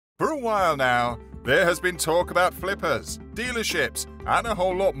For a while now, there has been talk about flippers, dealerships, and a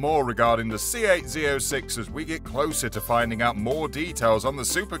whole lot more regarding the C8 Z06 as we get closer to finding out more details on the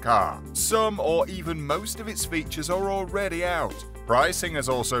supercar. Some or even most of its features are already out. Pricing has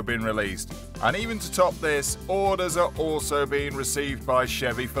also been released, and even to top this, orders are also being received by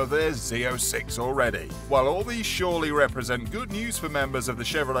Chevy for their Z06 already. While all these surely represent good news for members of the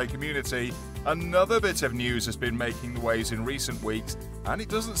Chevrolet community, another bit of news has been making the waves in recent weeks, and it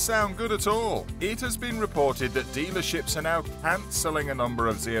doesn't sound good at all. It has been reported that dealerships are now cancelling a number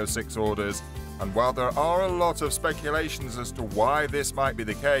of Z06 orders, and while there are a lot of speculations as to why this might be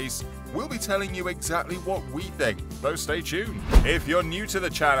the case, we'll be telling you exactly what we think, so stay tuned. If you're new to the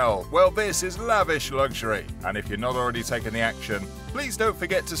channel, well, this is Lavish Luxury, and if you're not already taking the action, please don't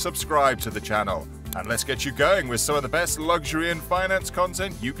forget to subscribe to the channel. And let's get you going with some of the best luxury and finance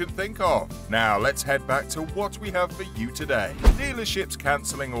content you can think of. Now let's head back to what we have for you today. Dealerships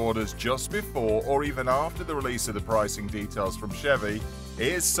cancelling orders just before or even after the release of the pricing details from Chevy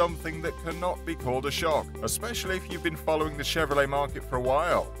is something that cannot be called a shock, especially if you've been following the Chevrolet market for a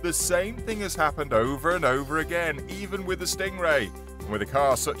while. The same thing has happened over and over again, even with the Stingray. With a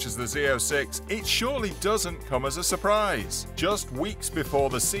car such as the Z06, it surely doesn't come as a surprise. Just weeks before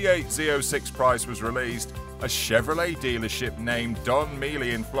the C8 Z06 price was released, a Chevrolet dealership named Don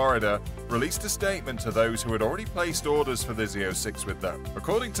Mealy in Florida released a statement to those who had already placed orders for the Z06 with them.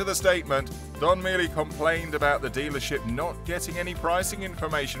 According to the statement, Don Mealy complained about the dealership not getting any pricing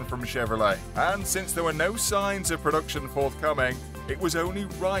information from Chevrolet, and since there were no signs of production forthcoming, it was only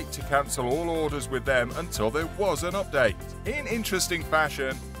right to cancel all orders with them until there was an update. In interesting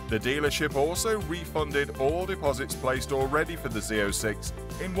fashion, the dealership also refunded all deposits placed already for the Z06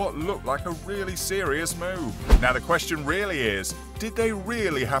 in what looked like a really serious move. Now the question really is, did they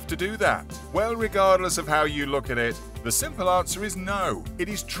really have to do that? Well, regardless of how you look at it, the simple answer is no. It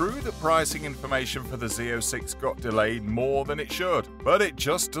is true that pricing information for the Z06 got delayed more than it should, but it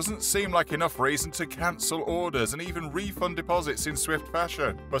just doesn't seem like enough reason to cancel orders and even refund deposits in swift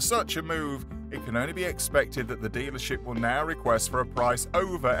fashion. For such a move, it can only be expected that the dealership will now request for a price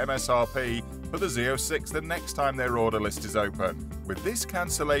over MSRP for the Z06 the next time their order list is open. With this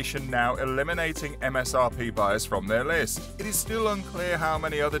cancellation now eliminating MSRP buyers from their list, it is still unclear how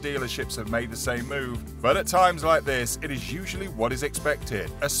many other dealerships have made the same move, but at times like this, it is usually what is expected,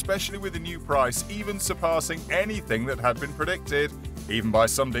 especially with the new price even surpassing anything that had been predicted, even by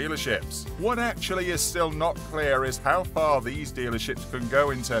some dealerships. What actually is still not clear is how far these dealerships can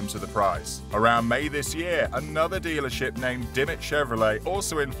go in terms of the price. Around May this year, another dealership named Dimmitt Chevrolet,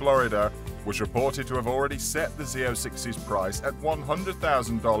 also in Florida, was reported to have already set the Z06's price at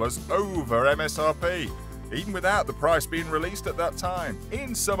 $100,000 over MSRP, even without the price being released at that time.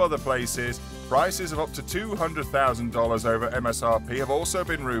 In some other places, prices of up to $200,000 over MSRP have also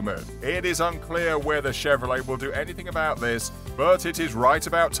been rumored. It is unclear whether Chevrolet will do anything about this, but it is right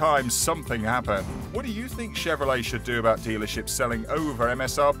about time something happened. What do you think Chevrolet should do about dealerships selling over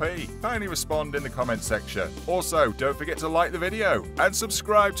MSRP? Kindly respond in the comment section. Also, don't forget to like the video and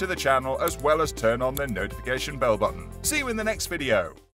subscribe to the channel as well as turn on the notification bell button. See you in the next video.